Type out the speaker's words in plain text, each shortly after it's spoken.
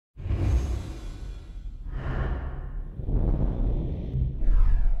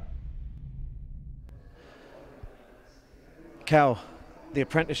Cal, the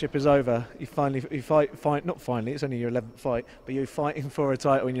apprenticeship is over. You fight, not finally, it's only your 11th fight, but you're fighting for a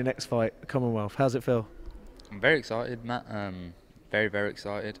title in your next fight, Commonwealth. How's it feel? I'm very excited, Matt. Very, very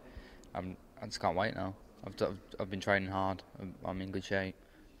excited. I just can't wait now. I've been training hard. I'm in good shape.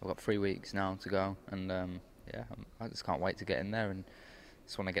 I've got 3 weeks now to go, and yeah, I just can't wait to get in there and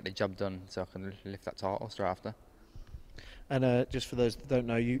just want to get the job done so I can lift that title straight after. And just for those that don't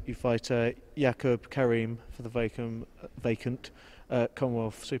know, you fight Jakub Karim for the vacant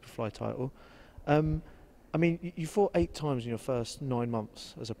Commonwealth Superfly title. I mean, you fought 8 times in your first 9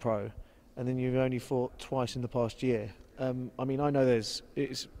 months as a pro, and then you've only fought twice in the past year. I mean, I know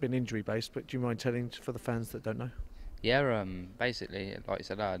it's been injury based, but do you mind telling for the fans that don't know? Yeah, basically, like you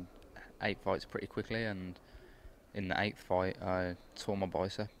said, I had 8 fights pretty quickly, and in the 8th fight, I tore my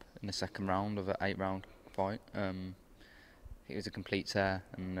bicep in the second round of an 8-round fight. It was a complete tear,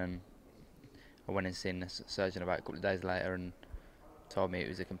 and then I went and seen a surgeon about a couple of days later and told me it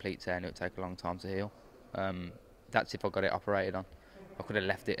was a complete tear and it would take a long time to heal. That's if I got it operated on. I could have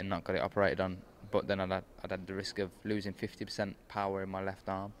left it and not got it operated on, but then I'd had the risk of losing 50% power in my left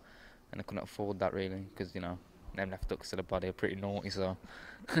arm, and I couldn't afford that really, because them left hooks to the body are pretty naughty, so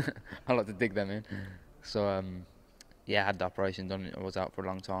I like to dig them in. So yeah, I had the operation done. I was out for a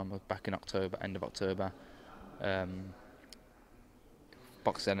long time. I was back in October, end of October.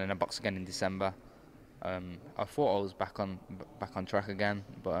 Boxed then and I boxed again in December. I thought I was back on track again,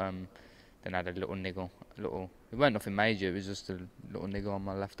 but then I had a little niggle. It weren't nothing major. It was just a little niggle on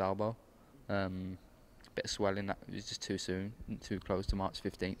my left elbow. Bit of swelling. That it was just too soon, too close to March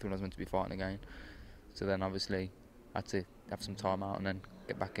 15th when I was meant to be fighting again. So then obviously I had to have some time out and then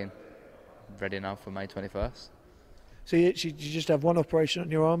get back in, ready now for May 21st. So you just have one operation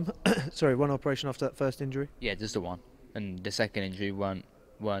on your arm? Sorry, one operation after that first injury? Yeah, just the one. And the second injury weren't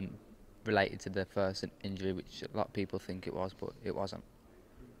related to the first injury, which a lot of people think it was, but it wasn't.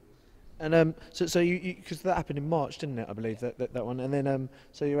 And so you because that happened in March, didn't it? I believe that one. And then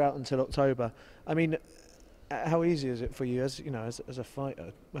so you're out until October. I mean, how easy is it for you as as a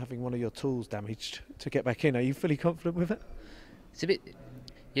fighter having one of your tools damaged to get back in? Are you fully confident with it? It's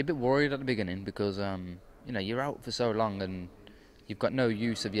you're a bit worried at the beginning because you're out for so long and you've got no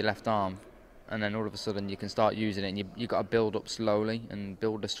use of your left arm, and then all of a sudden you can start using it, and you've got to build up slowly and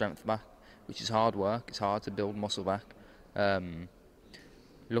build the strength back, which is hard work. It's hard to build muscle back.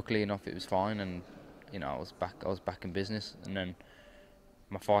 Luckily enough, it was fine, and I was back in business. And then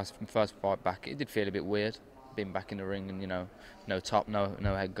my first fight back, it did feel a bit weird, being back in the ring, and no top, no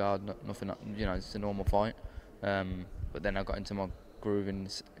head guard, nothing. It's a normal fight. But then I got into my groove in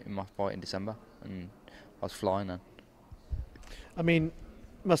my fight in December, and I was flying then. I mean,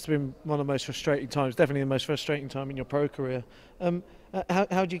 must have been one of the most frustrating times, definitely the most frustrating time in your pro career.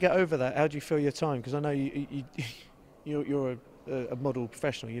 How do you get over that? How do you feel your time? Because I know you're a model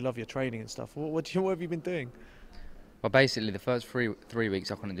professional, you love your training and stuff. What have you been doing? Well, basically the first three weeks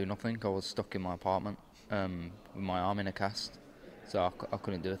I couldn't do nothing. I was stuck in my apartment with my arm in a cast, so I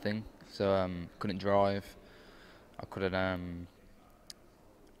couldn't do a thing. So couldn't drive. I couldn't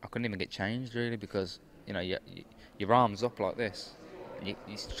even get changed really, because your arm's up like this, and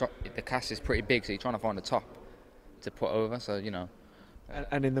the cast is pretty big, so you're trying to find a top to put over. So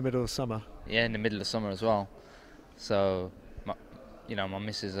And in the middle of summer. Yeah, in the middle of summer as well. So my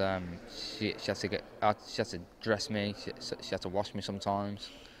missus, she had to dress me. She had to wash me sometimes.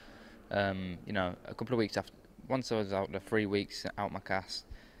 A couple of weeks after, once I was out the 3 weeks out my cast,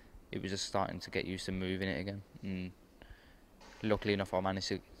 it was just starting to get used to moving it again. And luckily enough, I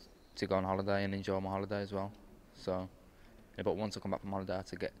managed to go on holiday and enjoy my holiday as well. So, but once I come back from holiday, I had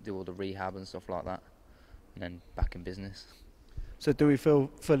to do all the rehab and stuff like that, and then back in business. So do we feel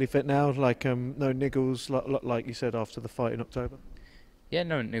fully fit now? Like no niggles, like you said after the fight in October? Yeah,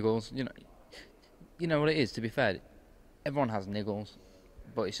 no niggles. You know what it is. To be fair, everyone has niggles,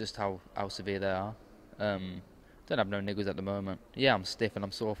 but it's just how severe they are. Don't have no niggles at the moment. Yeah, I'm stiff and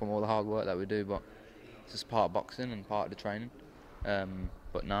I'm sore from all the hard work that we do, but it's just part of boxing and part of the training.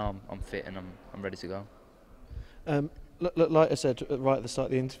 But now I'm fit and I'm ready to go. Like I said right at the start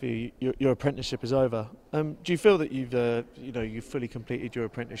of the interview, your apprenticeship is over. Do you feel that you've fully completed your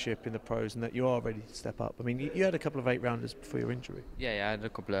apprenticeship in the pros and that you are ready to step up? I mean, you had a couple of 8-rounders before your injury. Yeah, I had a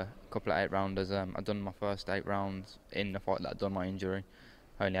couple of 8-rounders. I'd done my first 8 rounds in the fight that I'd done my injury.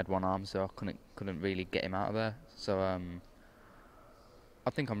 I only had one arm, so I couldn't really get him out of there. So I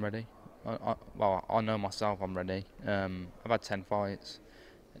think I'm ready. I know myself I'm ready. I've had 10 fights.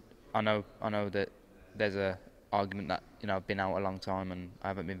 I know that there's a argument that I've been out a long time and I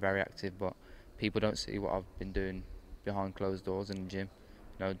haven't been very active, but people don't see what I've been doing behind closed doors in the gym.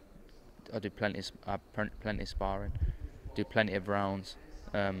 I do plenty of sparring. do plenty of rounds.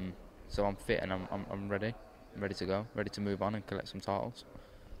 So I'm fit and I'm ready. I'm ready to go, ready to move on and collect some titles.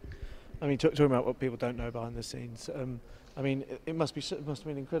 I mean, talking about what people don't know behind the scenes. I mean, it must have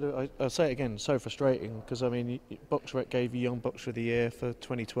been incredible. I'll say it again, so frustrating because I mean, BoxRec gave you Young Boxer of the Year for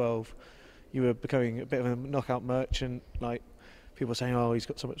 2012. You were becoming a bit of a knockout merchant. Like people saying, "Oh, he's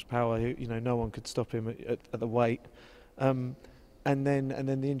got so much power. You know, no one could stop him at the weight." And then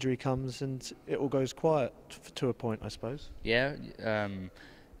the injury comes and it all goes quiet to a point, I suppose. Yeah,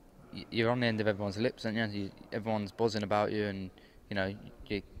 you're on the end of everyone's lips, aren't you? Everyone's buzzing about you, and you know,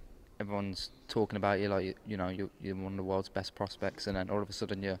 everyone's talking about you like you're one of the world's best prospects, and then all of a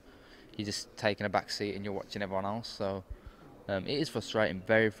sudden you're just taking a back seat and you're watching everyone else. So it is frustrating,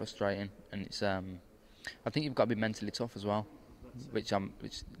 very frustrating, and it's I think you've got to be mentally tough as well,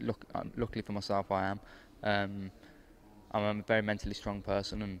 luckily for myself I am. I'm a very mentally strong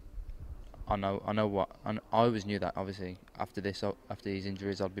person, and I know what, and I always knew that obviously after these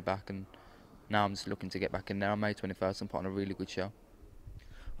injuries I'd be back, and now I'm just looking to get back in there on May 21st and put on a really good show.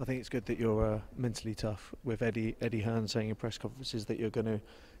 I think it's good that you're mentally tough. With Eddie Hearn saying in press conferences that you're going to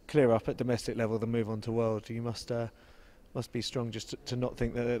clear up at domestic level, then move on to world. You must be strong just to not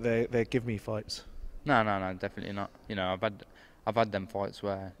think that they're give me fights. No, definitely not. You know, I've had them fights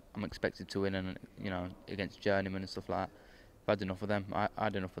where I'm expected to win, and you know, against journeymen and stuff like that. I've had enough of them. I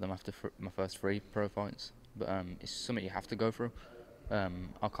had enough of them after my first 3 pro fights. But it's something you have to go through. I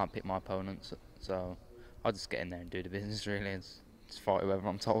can't pick my opponents, so I'll just get in there and do the business. Really, just fight whoever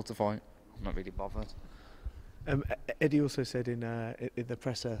I'm told to fight. I'm not really bothered. Eddie also said in the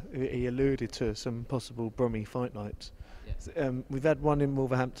presser, he alluded to some possible Brummy fight nights. Yeah. We've had one in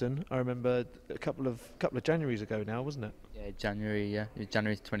Wolverhampton. I remember a couple of Januaries ago now, wasn't it? Yeah, January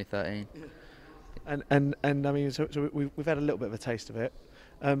 2013. Yeah. And I mean, so we've had a little bit of a taste of it.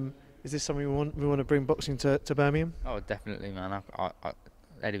 Is this something we want to bring boxing to Birmingham? Oh, definitely, man.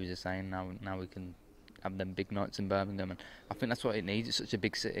 Eddie was just saying now we can have them big nights in Birmingham, and I think that's what it needs. It's such a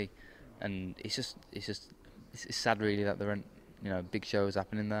big city, and it's sad really that there aren't big shows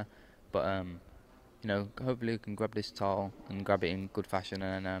happening there. But hopefully we can grab this title and grab it in good fashion,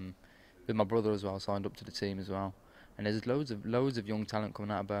 and with my brother as well signed up to the team as well. And there's loads of young talent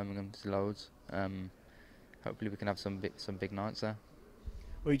coming out of Birmingham. There's loads. Hopefully we can have some big nights there.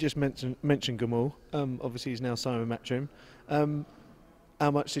 Well, you just mentioned Gamal. Obviously he's now signed with Matchroom. How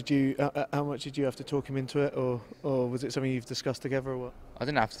much did you have to talk him into it, or was it something you've discussed together, or what? I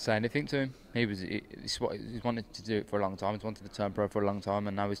didn't have to say anything to him. He's wanted to do it for a long time. He's wanted to turn pro for a long time,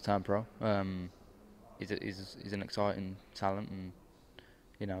 and now he's turned pro. He's an exciting talent, and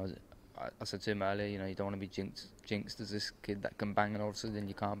I said to him earlier, you don't want to be jinxed as this kid that can bang, and all of a sudden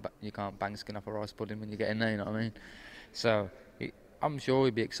you can't bang skin off a rice pudding when you get in there. You know what I mean? So I'm sure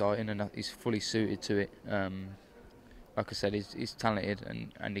he'll be exciting, and he's fully suited to it. Like I said, he's talented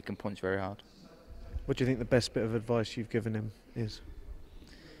and he can punch very hard. What do you think the best bit of advice you've given him is?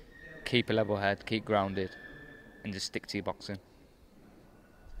 Keep a level head, keep grounded, and just stick to your boxing.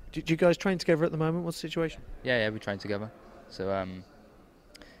 Do you guys train together at the moment? What's the situation? Yeah, we train together. So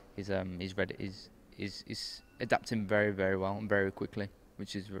he's ready. He's adapting very, very well and very quickly,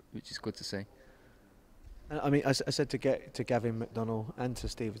 which is good to see. I mean, I said to Gavin McDonnell and to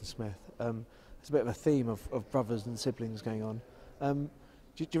Stephen Smith, there's a bit of a theme of brothers and siblings going on.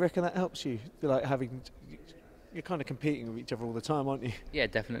 Do you reckon that helps you? Like you're kind of competing with each other all the time, aren't you? Yeah,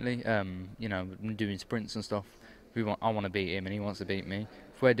 definitely. Doing sprints and stuff. I want to beat him and he wants to beat me.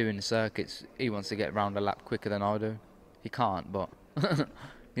 If we're doing the circuits, he wants to get round a lap quicker than I do. He can't, but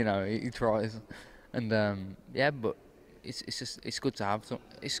he tries. And but it's good to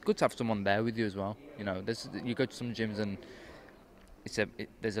have someone there with you as well. You go to some gyms and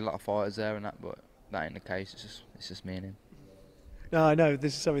there's a lot of fighters there and that, but that ain't the case. It's just me and him. No, I know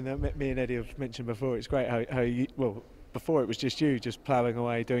this is something that me and Eddie have mentioned before. It's great how you, well, before it was just you just ploughing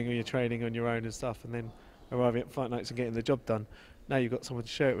away, doing all your training on your own and stuff, and then arriving at fight nights and getting the job done. Now you've got someone to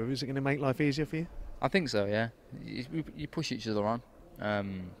share it with. Is it going to make life easier for you? I think so. Yeah, you push each other on.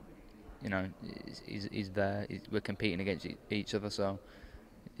 He's there. We're competing against each other, so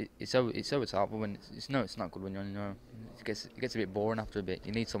it's always helpful when it's not good when you're on your own. It gets a bit boring after a bit.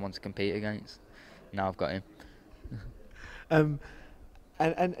 You need someone to compete against. Now I've got him.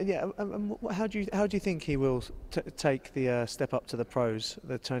 How do you think he will take the step up to the pros,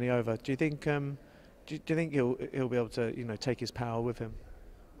 the turning over? Do you think do you think he'll be able to take his power with him?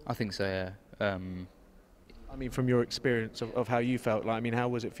 I think so. Yeah. I mean, from your experience of how you felt, like, I mean, how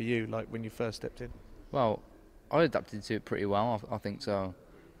was it for you, like when you first stepped in? Well, I adapted to it pretty well. I think so.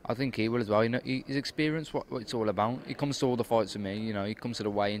 I think he will as well. His experience, what it's all about. He comes to all the fights with me. He comes to the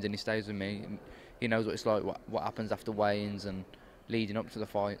weigh-ins and he stays with me. And he knows what it's like, what happens after weigh-ins and leading up to the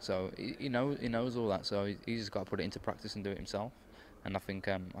fight. So he knows all that. So he's just got to put it into practice and do it himself. And I think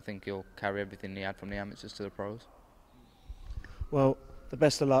he'll carry everything he had from the amateurs to the pros. Well, the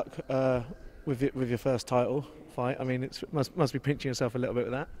best of luck with your first title fight. I mean, it must be pinching yourself a little bit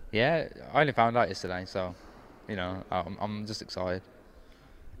with that. Yeah, I only found out yesterday, so I'm just excited.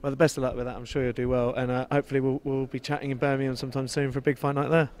 Well, the best of luck with that. I'm sure you'll do well, and hopefully we'll be chatting in Birmingham sometime soon for a big fight night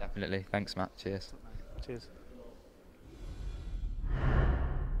there. Definitely. Thanks, Matt. Cheers. Cheers.